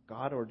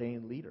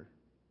God-ordained leader.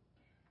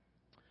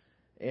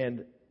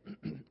 And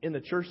in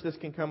the church, this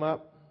can come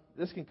up.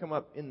 This can come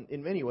up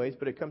in many ways,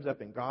 but it comes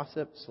up in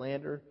gossip,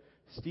 slander,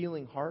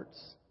 stealing hearts.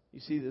 You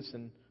see this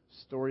in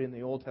a story in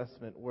the Old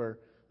Testament where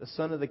the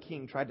son of the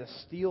king tried to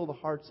steal the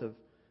hearts of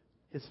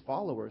his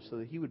followers so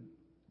that he would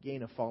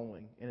gain a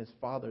following, and his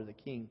father, the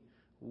king,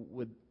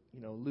 would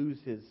lose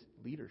his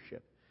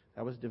leadership.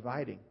 That was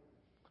dividing.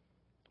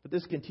 But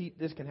this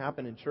can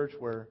happen in church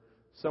where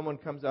someone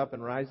comes up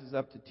and rises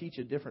up to teach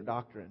a different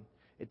doctrine.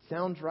 It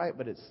sounds right,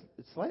 but it's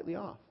slightly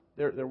off.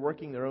 They're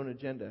working their own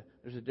agenda.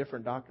 There's a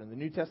different doctrine. The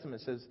New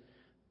Testament says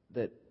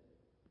that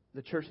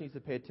the church needs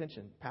to pay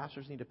attention.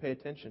 Pastors need to pay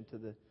attention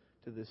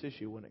to this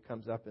issue when it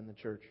comes up in the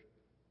church.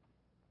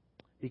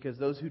 Because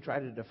those who try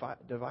to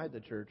divide the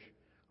church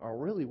are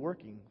really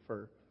working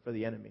for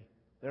the enemy.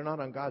 They're not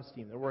on God's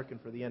team. They're working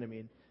for the enemy.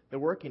 And they're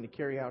working to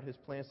carry out his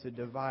plans to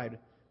divide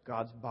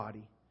God's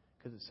body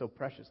because it's so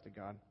precious to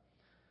God.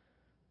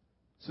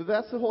 So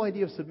that's the whole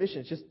idea of submission.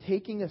 It's just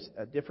taking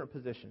a different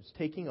position. It's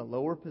taking a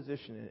lower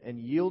position and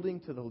yielding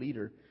to the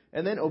leader.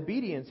 And then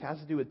obedience has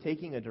to do with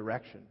taking a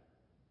direction.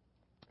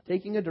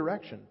 Taking a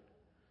direction.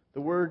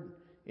 The word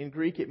in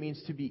Greek, it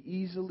means to be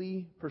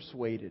easily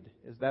persuaded.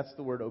 That's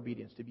the word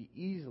obedience, to be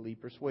easily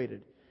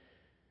persuaded.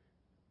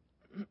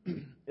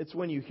 It's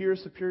when you hear a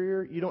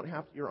superior,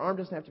 your arm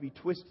doesn't have to be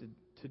twisted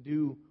to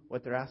do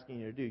what they're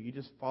asking you to do. You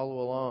just follow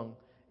along,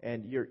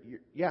 and you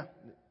got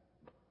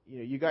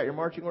your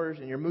marching orders,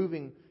 and you're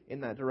moving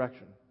in that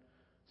direction.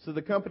 So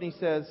the company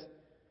says,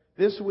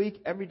 this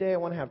week, every day, I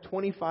want to have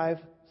 25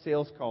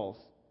 sales calls.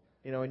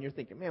 And you're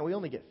thinking, man, we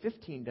only get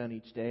 15 done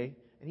each day,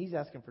 and he's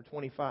asking for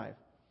 25.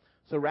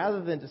 So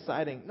rather than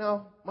deciding,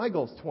 no, my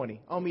goal's 20,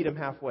 I'll meet him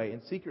halfway,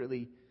 and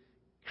secretly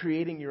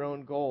creating your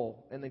own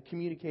goal and then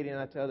communicating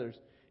that to others,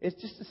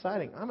 it's just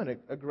deciding, I'm going to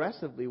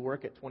aggressively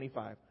work at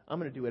 25. I'm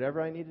going to do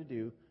whatever I need to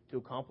do to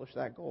accomplish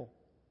that goal.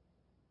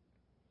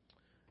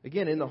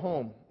 Again, in the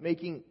home,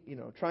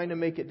 trying to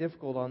make it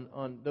difficult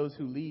on those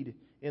who lead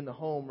in the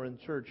home or in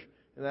church.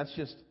 And that's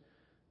just,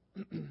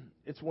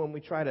 it's when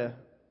we try to,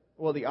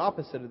 the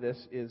opposite of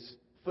this is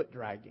foot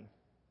dragging.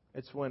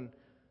 It's when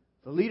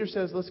The leader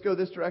says, let's go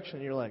this direction.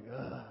 And you're like,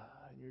 ugh.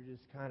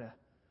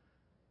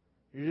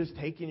 You're just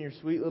taking your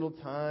sweet little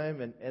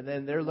time. And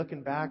then they're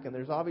looking back, and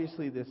there's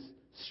obviously this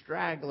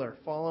straggler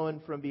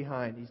following from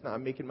behind. He's not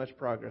making much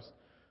progress.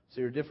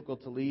 So you're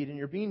difficult to lead, and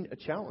you're being a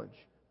challenge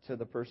to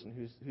the person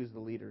who's the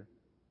leader.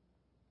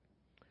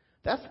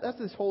 That's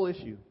this whole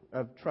issue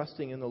of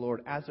trusting in the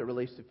Lord as it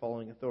relates to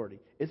following authority.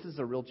 This is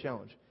a real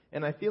challenge.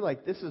 And I feel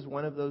like this is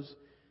one of those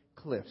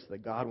cliffs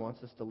that God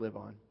wants us to live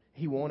on.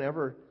 He won't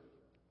ever,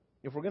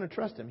 if we're going to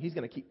trust Him, He's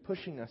going to keep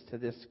pushing us to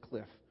this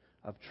cliff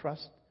of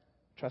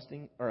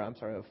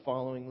of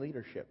following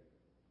leadership.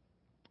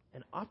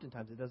 And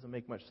oftentimes it doesn't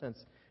make much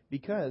sense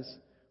because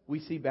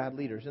we see bad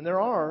leaders. And there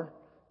are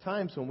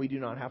times when we do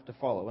not have to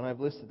follow. And I've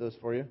listed those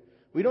for you.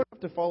 We don't have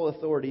to follow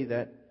authority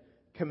that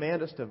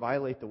command us to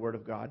violate the Word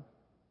of God.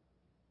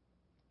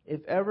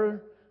 If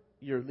ever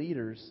your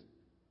leaders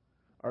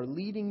are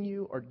leading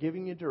you or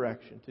giving you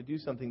direction to do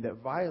something that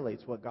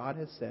violates what God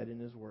has said in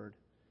His Word,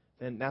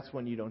 then that's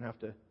when you don't have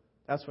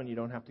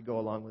to go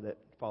along with it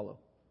and follow.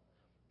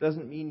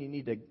 Doesn't mean you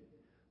need to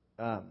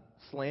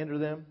slander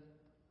them.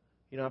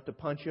 You don't have to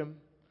punch them.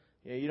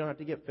 You don't have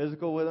to get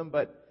physical with them,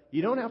 but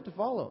you don't have to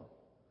follow.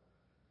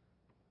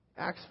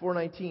 Acts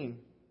 4:19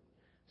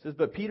 says,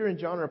 "But Peter and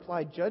John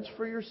replied, 'Judge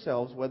for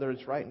yourselves whether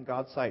it's right in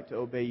God's sight to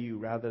obey you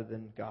rather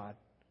than God.'"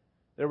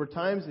 There were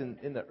times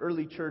in the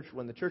early church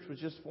when the church was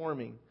just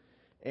forming,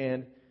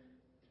 and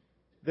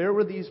there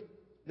was these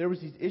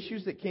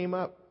issues that came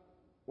up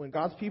when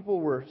God's people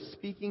were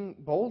speaking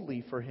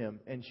boldly for Him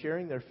and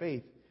sharing their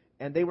faith,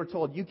 and they were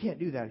told, "You can't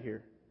do that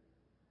here."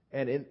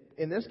 And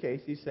in this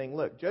case, He's saying,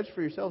 "Look, judge for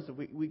yourselves that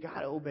we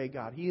got to obey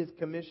God. He has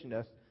commissioned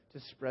us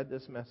to spread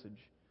this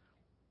message."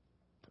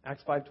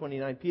 Acts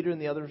 5:29, Peter and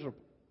the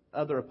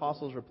other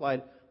apostles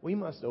replied, "We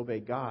must obey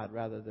God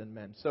rather than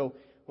men." So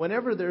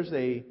whenever there's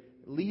a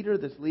leader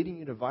that's leading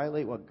you to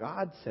violate what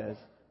God says,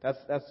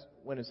 that's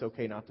when it's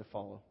okay not to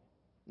follow.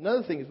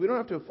 Another thing is we don't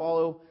have to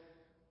follow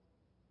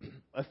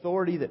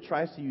authority that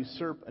tries to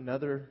usurp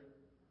another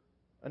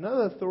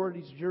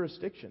authority's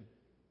jurisdiction.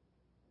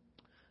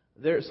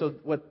 So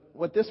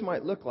what this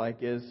might look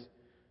like is,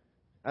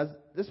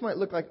 this might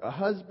look like a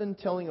husband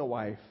telling a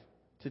wife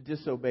to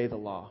disobey the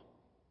law.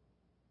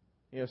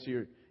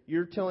 So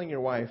you're telling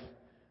your wife,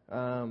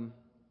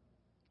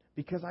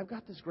 because I've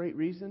got this great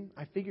reason,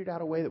 I figured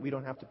out a way that we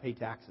don't have to pay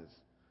taxes.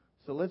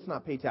 So let's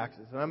not pay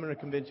taxes, and I'm going to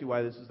convince you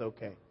why this is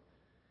okay.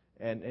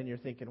 And you're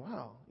thinking,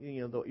 wow,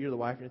 you're the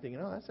wife, and you're thinking,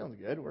 oh, that sounds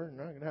good. We're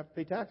not going to have to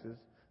pay taxes.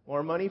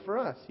 More money for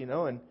us,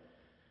 and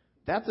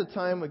that's a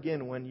time,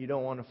 again, when you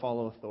don't want to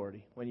follow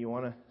authority, when you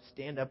want to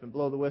stand up and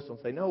blow the whistle and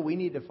say, no, we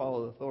need to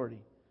follow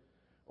authority.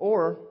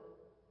 Or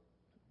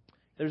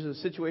there's a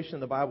situation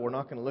in the Bible, we're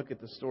not going to look at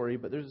the story,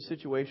 but there's a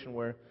situation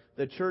where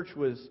the church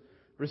was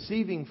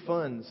receiving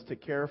funds to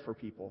care for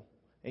people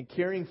and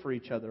caring for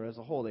each other as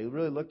a whole. They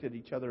really looked at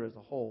each other as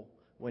a whole.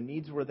 When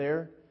needs were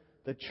there,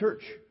 the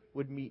church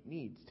would meet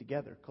needs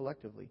together,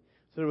 collectively.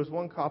 So there was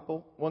one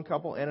couple,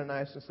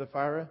 Ananias and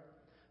Sapphira.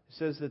 It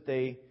says that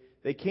they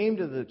came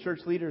to the church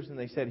leaders and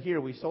they said, "Here,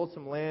 we sold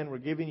some land. We're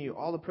giving you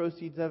all the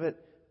proceeds of it.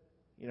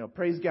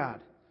 Praise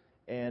God."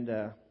 And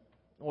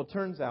it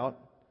turns out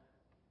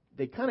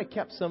they kind of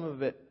kept some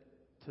of it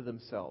to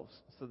themselves.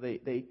 So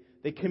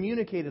they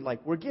communicated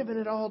like, "We're giving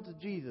it all to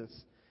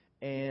Jesus."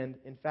 And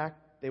in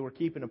fact, they were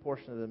keeping a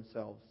portion of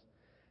themselves.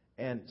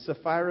 And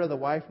Sapphira, the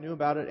wife, knew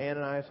about it.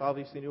 Ananias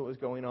obviously knew what was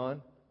going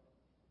on.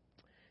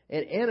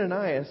 And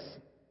Ananias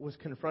was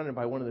confronted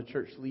by one of the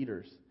church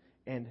leaders.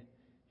 And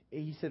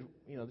he said,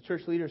 the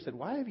church leader said,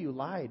 "Why have you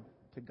lied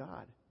to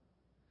God?"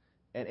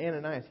 And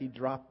Ananias, he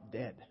dropped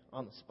dead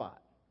on the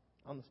spot.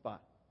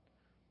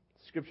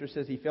 Scripture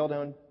says he fell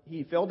down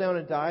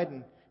and died,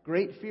 and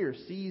great fear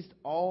seized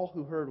all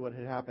who heard what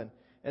had happened.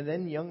 And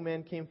then young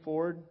men came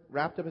forward,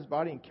 wrapped up his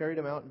body, and carried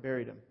him out and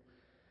buried him.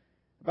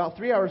 About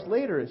 3 hours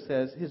later, it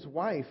says, his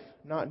wife,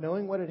 not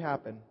knowing what had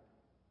happened,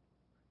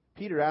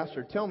 Peter asked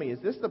her, "Tell me,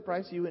 is this the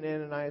price you and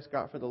Ananias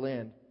got for the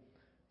land?"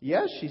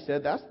 "Yes," she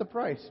said, "that's the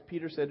price."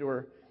 Peter said to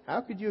her, "How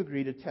could you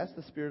agree to test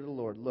the Spirit of the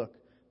Lord? Look,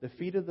 the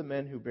feet of the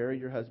men who buried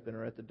your husband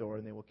are at the door,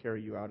 and they will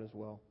carry you out as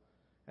well."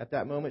 At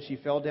that moment, she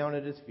fell down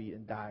at his feet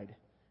and died.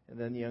 And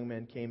then the young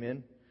men came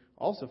in,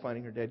 also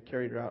finding her dead,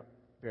 carried her out,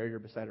 buried her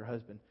beside her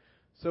husband.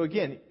 So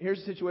again, here's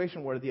a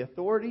situation where the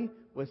authority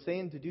was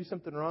saying to do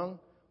something wrong.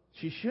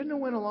 She shouldn't have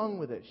went along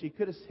with it. She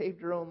could have saved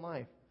her own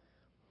life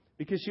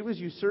because she was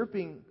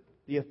usurping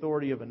the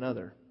authority of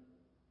another.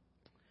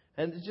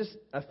 And it's just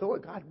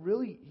authority. God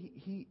really,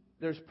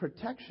 there's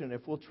protection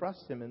if we'll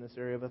trust Him in this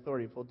area of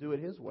authority, if we'll do it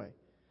His way.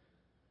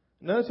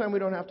 Another time we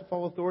don't have to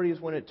follow authority is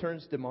when it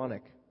turns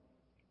demonic.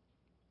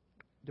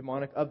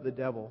 Demonic of the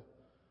devil.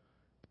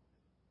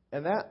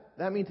 And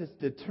that means it's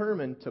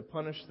determined to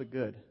punish the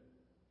good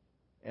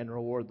and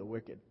reward the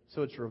wicked.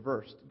 So it's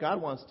reversed.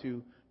 God wants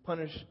to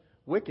punish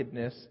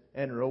wickedness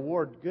and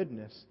reward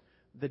goodness.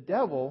 The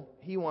devil,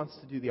 he wants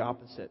to do the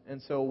opposite.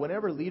 And so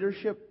whenever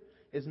leadership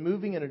is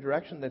moving in a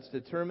direction that's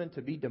determined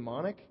to be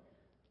demonic,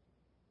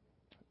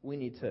 we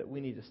need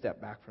to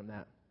step back from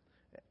that.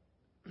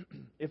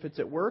 If it's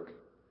at work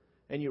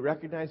and you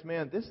recognize,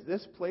 man,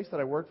 this place that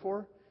I work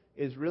for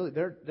is really,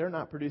 they're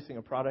not producing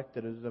a product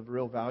that is of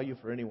real value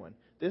for anyone.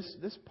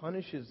 This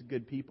punishes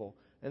good people,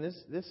 and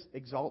this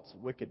exalts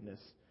wickedness.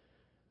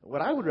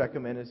 What I would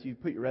recommend is you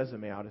put your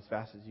resume out as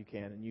fast as you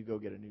can and you go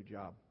get a new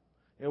job.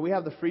 We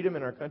have the freedom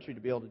in our country to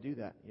be able to do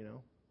that,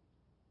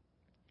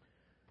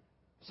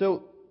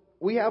 So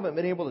we haven't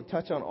been able to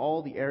touch on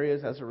all the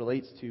areas as it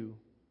relates to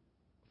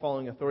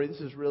following authority.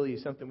 This is really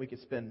something we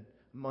could spend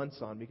months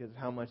on because of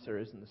how much there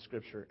is in the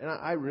Scripture. And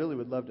I really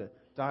would love to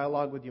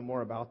dialogue with you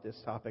more about this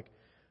topic.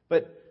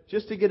 But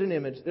just to get an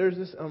image, there's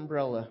this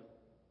umbrella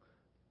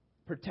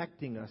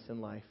protecting us in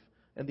life.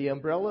 And the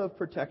umbrella of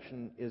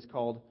protection is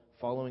called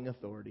following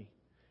authority.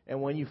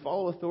 And when you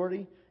follow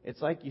authority,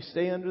 it's like you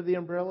stay under the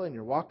umbrella and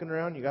you're walking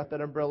around, you got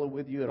that umbrella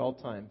with you at all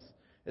times.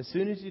 As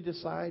soon as you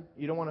decide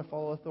you don't want to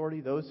follow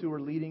authority, those who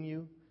are leading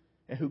you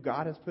and who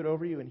God has put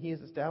over you and He has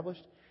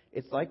established,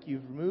 it's like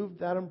you've removed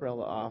that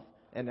umbrella off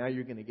and now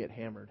you're going to get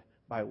hammered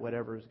by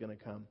whatever is going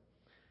to come.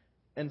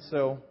 And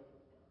so,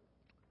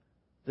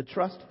 the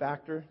trust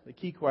factor, the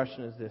key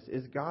question is this: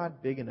 is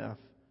God big enough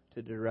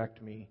to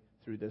direct me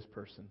through this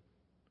person?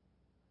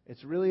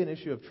 It's really an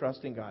issue of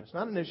trusting God. It's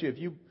not an issue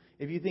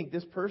if you think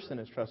this person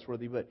is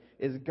trustworthy, but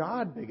is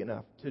God big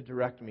enough to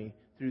direct me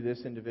through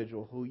this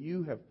individual who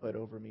you have put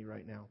over me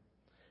right now?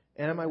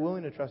 And am I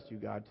willing to trust you,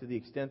 God, to the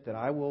extent that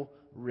I will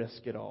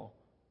risk it all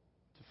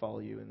to follow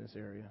you in this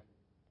area?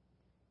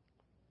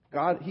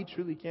 God, He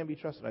truly can be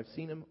trusted. I've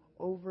seen Him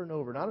over and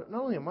over, not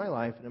only in my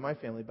life and in my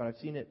family, but I've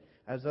seen it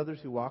as others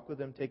who walk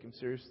with Him take Him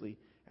seriously,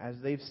 as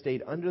they've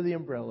stayed under the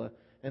umbrella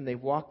and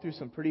they've walked through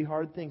some pretty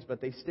hard things, but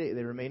they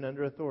remain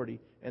under authority,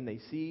 and they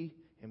see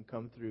Him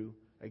come through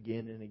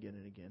again and again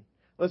and again.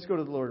 Let's go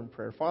to the Lord in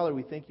prayer. Father,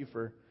 we thank You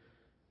for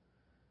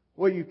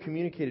what You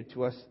communicated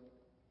to us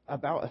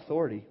about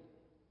authority.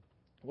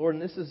 Lord,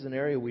 and this is an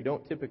area we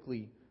don't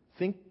typically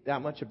think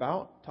that much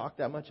about, talk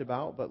that much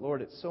about, but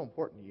Lord, it's so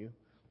important to You.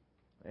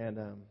 And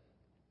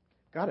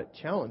God, it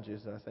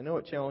challenges us. I know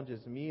it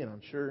challenges me, and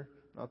I'm sure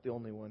I'm not the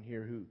only one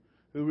here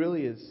who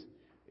really is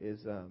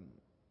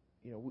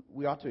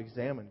we ought to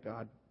examine,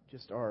 God,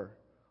 just our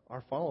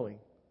following.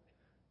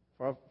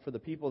 For the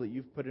people that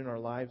You've put in our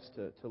lives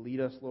to lead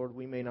us, Lord,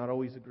 we may not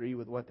always agree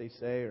with what they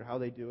say or how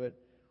they do it,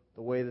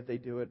 the way that they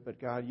do it, but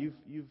God,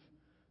 You've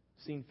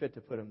seen fit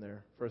to put them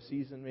there for a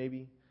season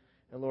maybe.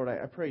 And Lord,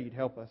 I pray You'd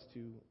help us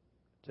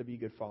to be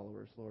good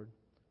followers, Lord.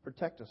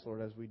 Protect us,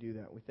 Lord, as we do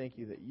that. We thank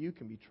You that You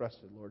can be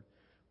trusted, Lord,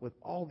 with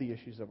all the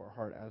issues of our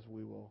heart as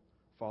we will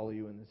follow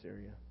You in this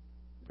area.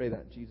 Pray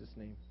that in Jesus'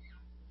 name.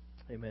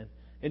 Amen.